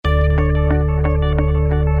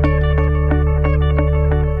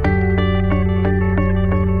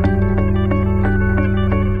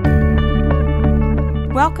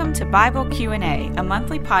Welcome to Bible Q&A, a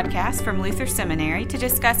monthly podcast from Luther Seminary to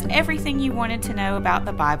discuss everything you wanted to know about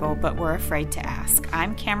the Bible but were afraid to ask.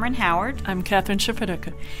 I'm Cameron Howard. I'm Catherine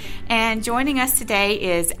Schifferdecker. And joining us today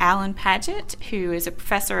is Alan Paget, who is a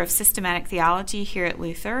professor of systematic theology here at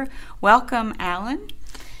Luther. Welcome, Alan.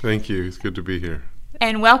 Thank you. It's good to be here.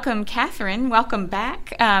 And welcome, Catherine. Welcome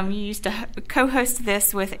back. You used to co-host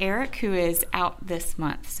this with Eric, who is out this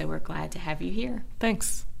month, so we're glad to have you here.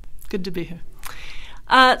 Thanks. Good to be here.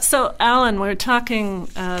 So, Alan, we're talking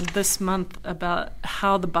this month about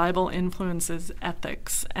how the Bible influences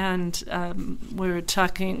ethics, and we're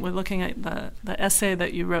looking at the essay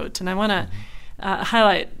that you wrote, and I want to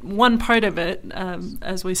highlight one part of it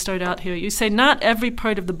as we start out here. You say, not every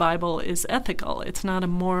part of the Bible is ethical. It's not a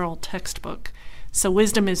moral textbook. So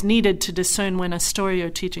wisdom is needed to discern when a story or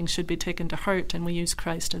teaching should be taken to heart, and we use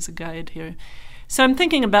Christ as a guide here. So I'm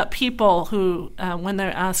thinking about people who, when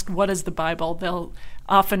they're asked, what is the Bible, they'll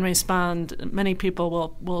often respond, many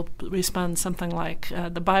people will respond something like,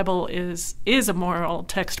 the Bible is a moral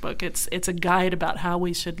textbook. It's a guide about how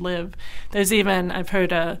we should live. There's even, I've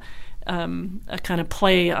heard a kind of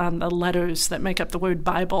play on the letters that make up the word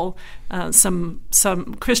Bible. Some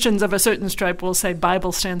Christians of a certain stripe will say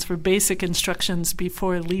Bible stands for basic instructions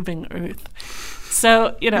before leaving Earth.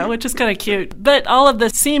 So, which is kind of cute. But all of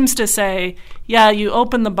this seems to say, yeah, you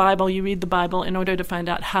open the Bible, you read the Bible in order to find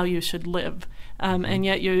out how you should live. And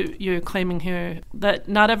yet you're claiming here that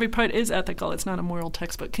not every part is ethical. It's not a moral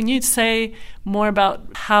textbook. Can you say more about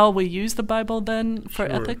how we use the Bible then for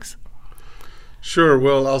ethics? Sure.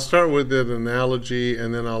 Well, I'll start with an analogy,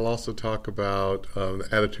 and then I'll also talk about the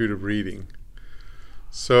attitude of reading.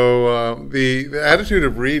 So the attitude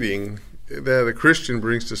of reading that a Christian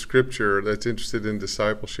brings to Scripture that's interested in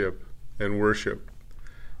discipleship and worship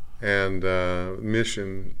and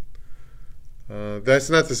mission, that's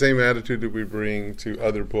not the same attitude that we bring to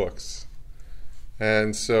other books.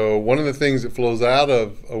 And so one of the things that flows out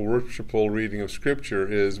of a worshipful reading of Scripture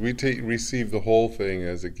is we receive the whole thing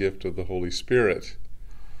as a gift of the Holy Spirit.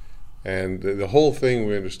 And the whole thing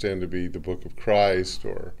we understand to be the book of Christ,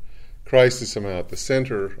 or Christ is somehow at the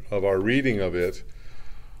center of our reading of it.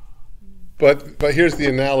 But here's the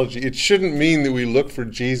analogy. It shouldn't mean that we look for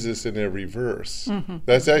Jesus in every verse. Mm-hmm.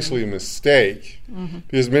 That's actually a mistake,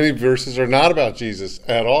 because many verses are not about Jesus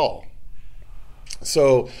at all.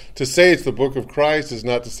 So to say it's the book of Christ is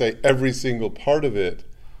not to say every single part of it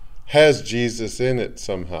has Jesus in it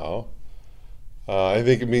somehow. I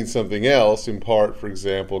think it means something else. In part, for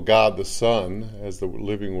example, God the Son, as the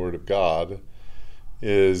living Word of God,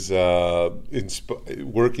 is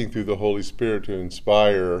working through the Holy Spirit to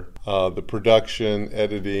inspire the production,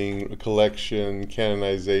 editing, collection,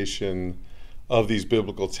 canonization of these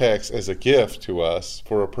biblical texts as a gift to us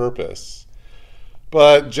for a purpose.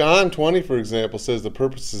 But John 20, for example, says the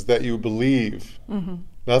purpose is that you believe,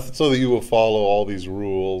 not so that you will follow all these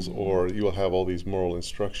rules or you will have all these moral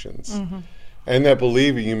instructions. And that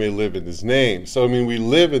believing you may live in His name. So, we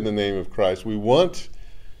live in the name of Christ. We want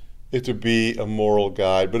it to be a moral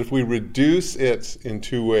guide. But if we reduce it in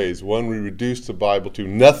two ways, one, we reduce the Bible to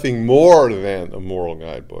nothing more than a moral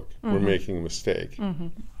guidebook, we're making a mistake.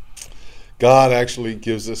 God actually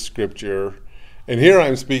gives us Scripture. And here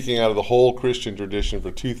I'm speaking out of the whole Christian tradition for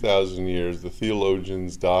 2,000 years, the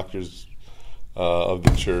theologians, doctors of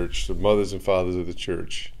the church, the mothers and fathers of the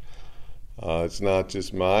church. It's not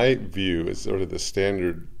just my view, it's sort of the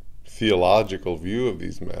standard theological view of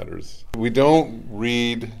these matters. We don't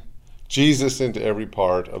read Jesus into every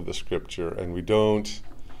part of the Scripture, and we don't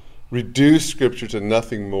reduce Scripture to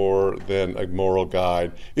nothing more than a moral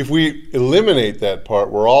guide. If we eliminate that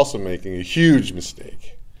part, we're also making a huge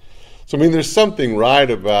mistake. So, there's something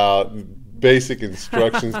right about basic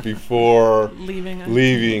instructions before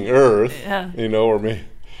leaving Earth,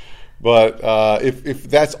 but if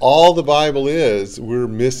that's all the Bible is, we're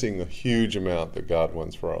missing a huge amount that God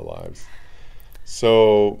wants for our lives.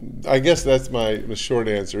 So, I guess that's my short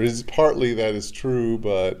answer. Is partly that is true,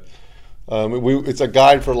 but it's a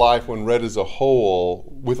guide for life when read as a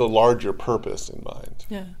whole with a larger purpose in mind.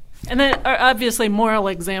 Yeah. And there are obviously moral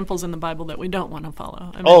examples in the Bible that we don't want to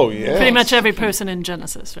follow. Yes. Pretty much every person in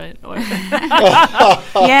Genesis, right? Or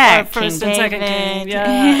or First and Second Kings.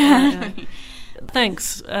 Yeah.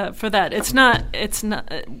 Thanks for that. It's not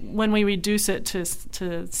when we reduce it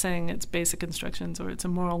to saying it's basic instructions or it's a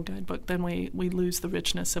moral guidebook, then we lose the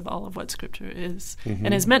richness of all of what Scripture is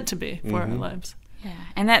and is meant to be for our lives. Yeah,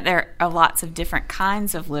 and that there are lots of different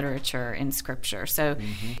kinds of literature in Scripture, so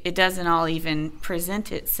it doesn't all even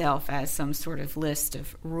present itself as some sort of list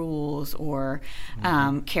of rules or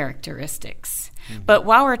characteristics. But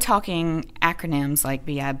while we're talking acronyms like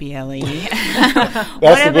BIBLE,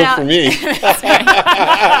 that's the book for me. That's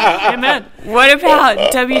right. Amen. What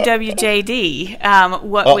about WWJD?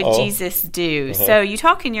 What would Jesus do? So you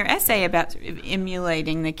talk in your essay about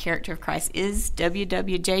emulating the character of Christ. Is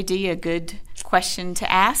WWJD a good question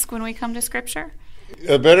to ask when we come to Scripture?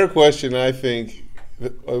 A better question, I think.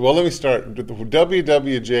 Well, let me start. The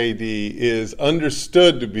WWJD is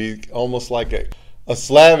understood to be almost like a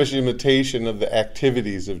slavish imitation of the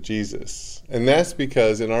activities of Jesus. And that's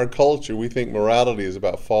because in our culture, we think morality is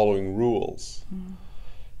about following rules.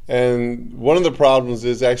 And one of the problems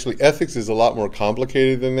is actually ethics is a lot more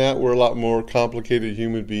complicated than that. We're a lot more complicated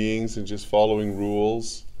human beings than just following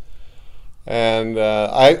rules. And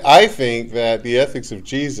I think that the ethics of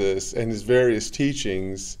Jesus and his various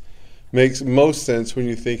teachings makes most sense when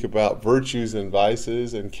you think about virtues and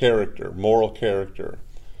vices and character, moral character.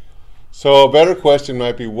 So a better question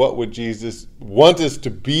might be, what would Jesus want us to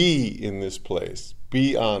be in this place?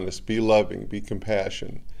 Be honest, be loving, be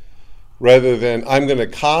compassionate. Rather than, I'm going to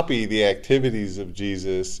copy the activities of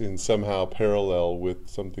Jesus in somehow parallel with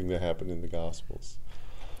something that happened in the Gospels.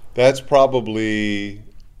 That's probably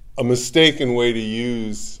a mistaken way to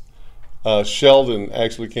use. Sheldon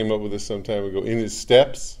actually came up with this some time ago, In His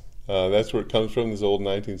Steps. That's where it comes from, this old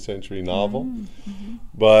 19th century novel.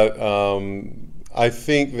 But I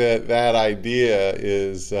think that idea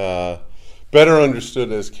is better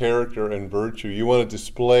understood as character and virtue. You want to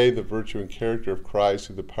display the virtue and character of Christ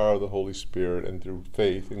through the power of the Holy Spirit and through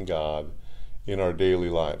faith in God in our daily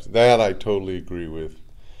lives. That I totally agree with.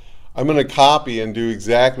 I'm going to copy and do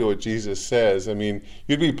exactly what Jesus says. I mean,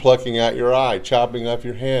 you'd be plucking out your eye, chopping off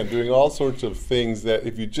your hand, doing all sorts of things that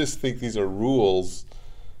if you just think these are rules,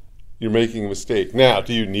 you're making a mistake. Now,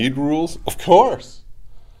 do you need rules? Of course.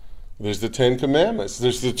 There's the 10 Commandments.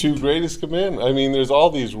 There's the 2 greatest commandments. I mean, there's all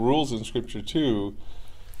these rules in Scripture too,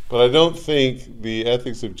 but I don't think the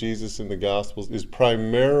ethics of Jesus in the Gospels is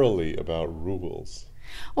primarily about rules.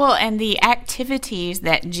 Well, and the activities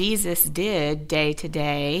that Jesus did day to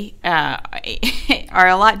day are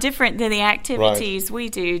a lot different than the activities we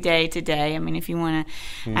do day to day. I mean, if you want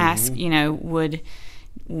to ask,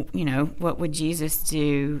 what would Jesus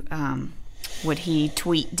do? Would he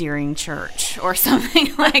tweet during church or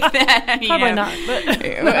something like that? Probably not. But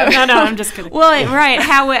no, I'm just kidding. Well, right.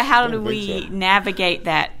 How do we navigate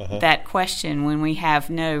that question when we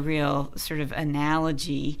have no real sort of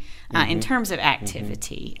analogy in terms of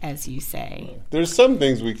activity, as you say? There's some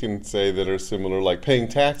things we can say that are similar, like paying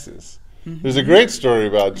taxes. There's a great story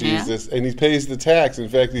about Jesus, and he pays the tax. In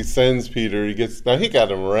fact, he sends Peter. He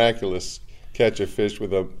got a miraculous catch of fish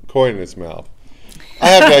with a coin in its mouth. I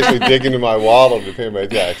have to actually dig into my wallet to pay my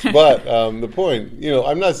tax. But the point,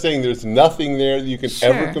 I'm not saying there's nothing there that you can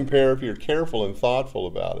ever compare if you're careful and thoughtful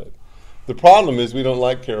about it. The problem is we don't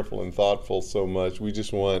like careful and thoughtful so much. We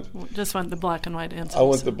just want the black and white answers. I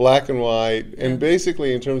want the black and white. And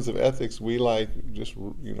basically, in terms of ethics, we like just,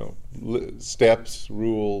 steps,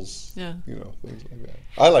 rules, things like that.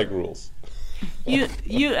 I like rules.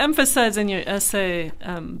 You emphasize in your essay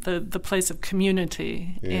the place of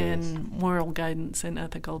community in moral guidance and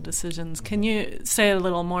ethical decisions. Can you say a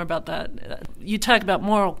little more about that? You talk about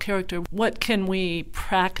moral character. What can we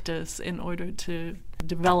practice in order to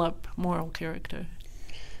develop moral character?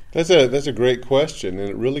 That's a great question, and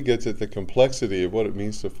it really gets at the complexity of what it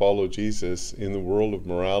means to follow Jesus in the world of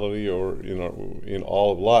morality or in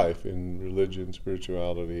all of life, in religion,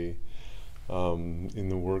 spirituality, in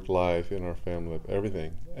the work life, in our family life,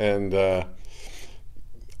 everything. And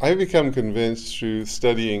I've become convinced through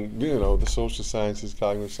studying, the social sciences,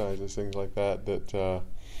 cognitive sciences, things like that, that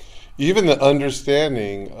even the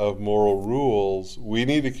understanding of moral rules, we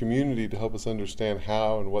need a community to help us understand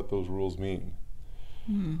how and what those rules mean.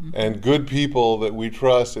 And good people that we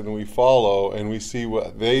trust and we follow, and we see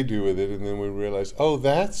what they do with it, and then we realize, oh,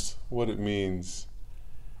 that's what it means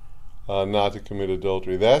not to commit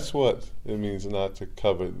adultery. That's what it means not to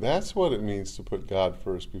covet. That's what it means to put God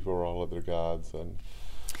first before all other gods. And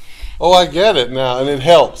I get it now, and it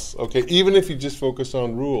helps. Okay, even if you just focus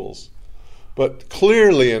on rules, but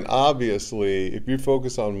clearly and obviously, if you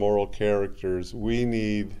focus on moral characters, we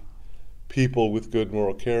need people with good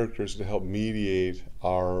moral characters to help mediate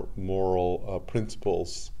our moral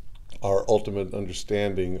principles, our ultimate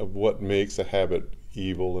understanding of what makes a habit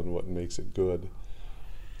evil and what makes it good.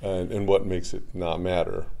 And what makes it not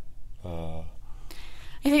matter. I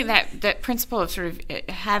think that principle of sort of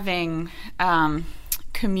having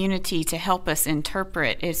community to help us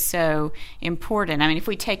interpret is so important. I mean, if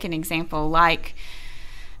we take an example like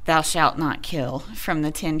thou shalt not kill from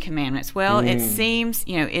the Ten Commandments, well, it seems,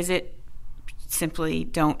 is it simply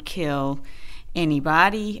don't kill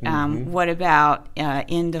anybody? What about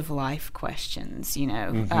end-of-life questions?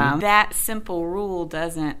 That simple rule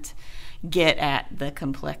doesn't get at the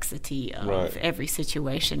complexity of every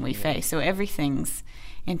situation we face. So everything's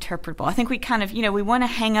interpretable. I think we kind of, we want to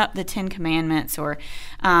hang up the Ten Commandments or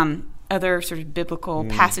other sort of biblical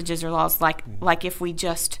passages or laws like if we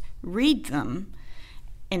just read them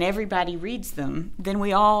and everybody reads them, then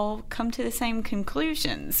we all come to the same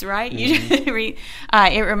conclusions, right?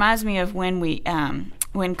 It reminds me of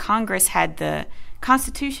when Congress had the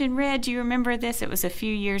Constitution read. Do you remember this? It was a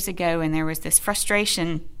few years ago, and there was this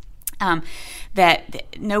frustration that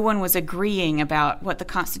no one was agreeing about what the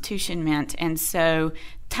Constitution meant, and so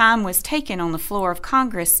time was taken on the floor of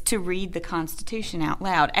Congress to read the Constitution out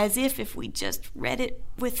loud, as if we just read it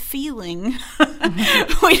with feeling,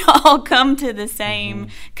 we'd all come to the same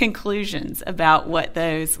conclusions about what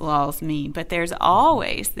those laws mean. But there's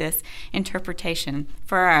always this interpretation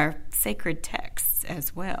for our sacred texts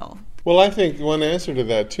as well. Well, I think one answer to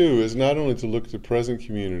that, too, is not only to look at the present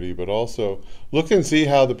community, but also look and see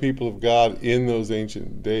how the people of God in those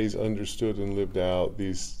ancient days understood and lived out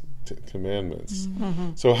these commandments.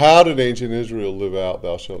 So how did ancient Israel live out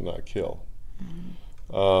thou shalt not kill?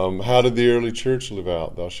 How did the early church live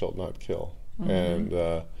out thou shalt not kill?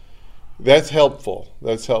 And that's helpful.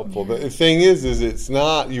 The thing is it's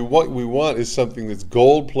not, what we want is something that's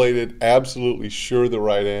gold-plated, absolutely sure the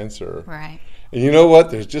right answer. Right. And you know what?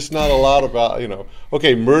 There's just not a lot about,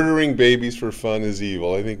 okay, murdering babies for fun is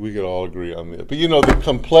evil. I think we could all agree on that. But, the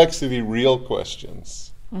complexity, real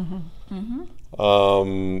questions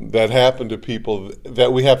that happen to people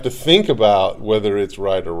that we have to think about whether it's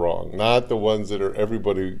right or wrong, not the ones that are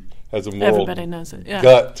everybody has a moral everybody knows it. Yeah.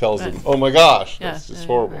 gut tells them, oh my gosh, that's just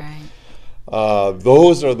horrible. Right.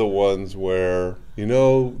 Those are the ones where,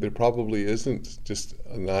 there probably isn't just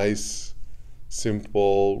a nice,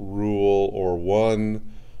 simple rule or one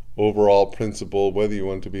overall principle, whether you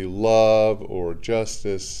want it to be love or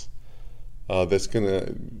justice, that's going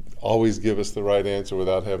to always give us the right answer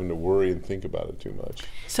without having to worry and think about it too much.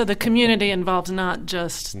 So the community involves not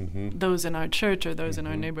just those in our church or those in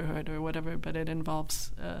our neighborhood or whatever, but it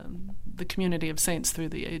involves the community of saints through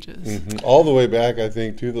the ages. All the way back, I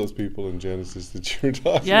think, to those people in Genesis that you were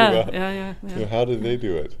talking about. Yeah. How did they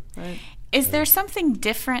do it? Right. Is there something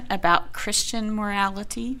different about Christian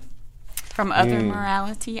morality from other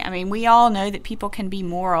morality? I mean, we all know that people can be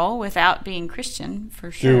moral without being Christian, for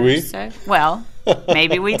sure. Do we? So, well,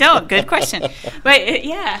 maybe we don't. Good question. But,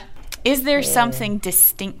 is there something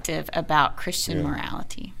distinctive about Christian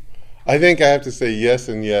morality? I think I have to say yes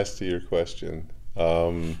and yes to your question,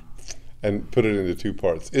 and put it into two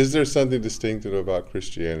parts. Is there something distinctive about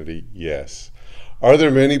Christianity? Yes. Are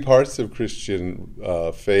there many parts of Christian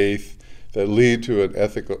faith that lead to an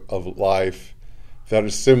ethic of life that are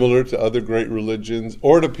similar to other great religions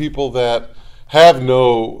or to people that have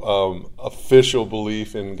no official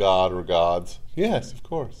belief in God or gods? Yes, of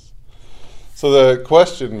course. So the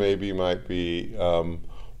question might be,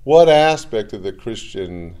 what aspect of the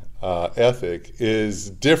Christian ethic is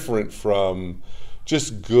different from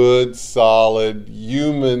just good, solid,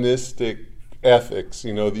 humanistic ethics,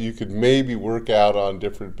 that you could maybe work out on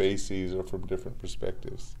different bases or from different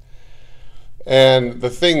perspectives? And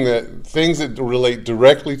things that relate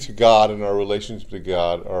directly to God and our relationship to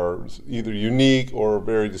God are either unique or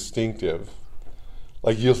very distinctive.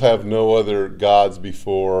 Like you'll have no other gods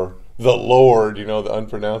before the Lord, the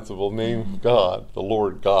unpronounceable name of God, the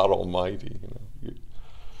Lord God Almighty.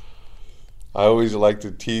 I always like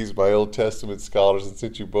to tease my Old Testament scholars, and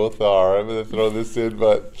since you both are, I'm going to throw this in,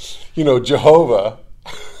 but, Jehovah.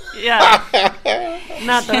 Yeah.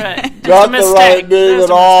 Not the right. Not the right name at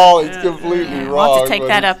all. It's completely wrong. We'll have to take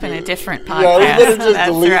that up in a different podcast. Yeah, we're going to just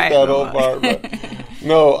delete that whole part. But,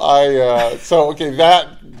 no,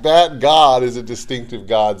 that God is a distinctive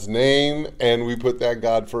God's name, and we put that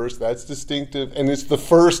God first. That's distinctive, and it's the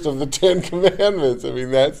first of the 10 Commandments. I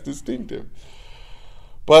mean, that's distinctive.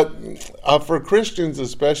 But for Christians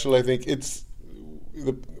especially, I think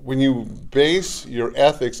when you base your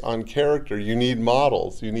ethics on character, you need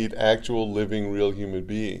models. You need actual living, real human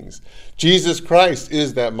beings. Jesus Christ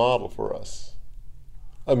is that model for us.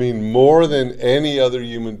 I mean, more than any other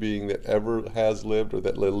human being that ever has lived or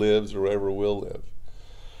that lives or ever will live.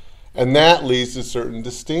 And that leads to certain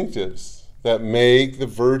distinctives that make the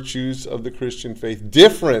virtues of the Christian faith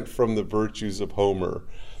different from the virtues of Homer,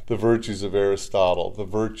 the virtues of Aristotle, the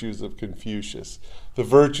virtues of Confucius, the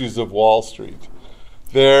virtues of Wall Street.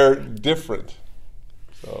 They're different.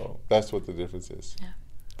 So that's what the difference is. Yeah.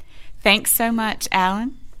 Thanks so much,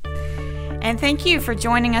 Alan. And thank you for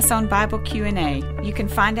joining us on Bible Q&A. You can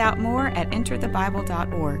find out more at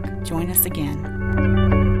enterthebible.org. Join us again.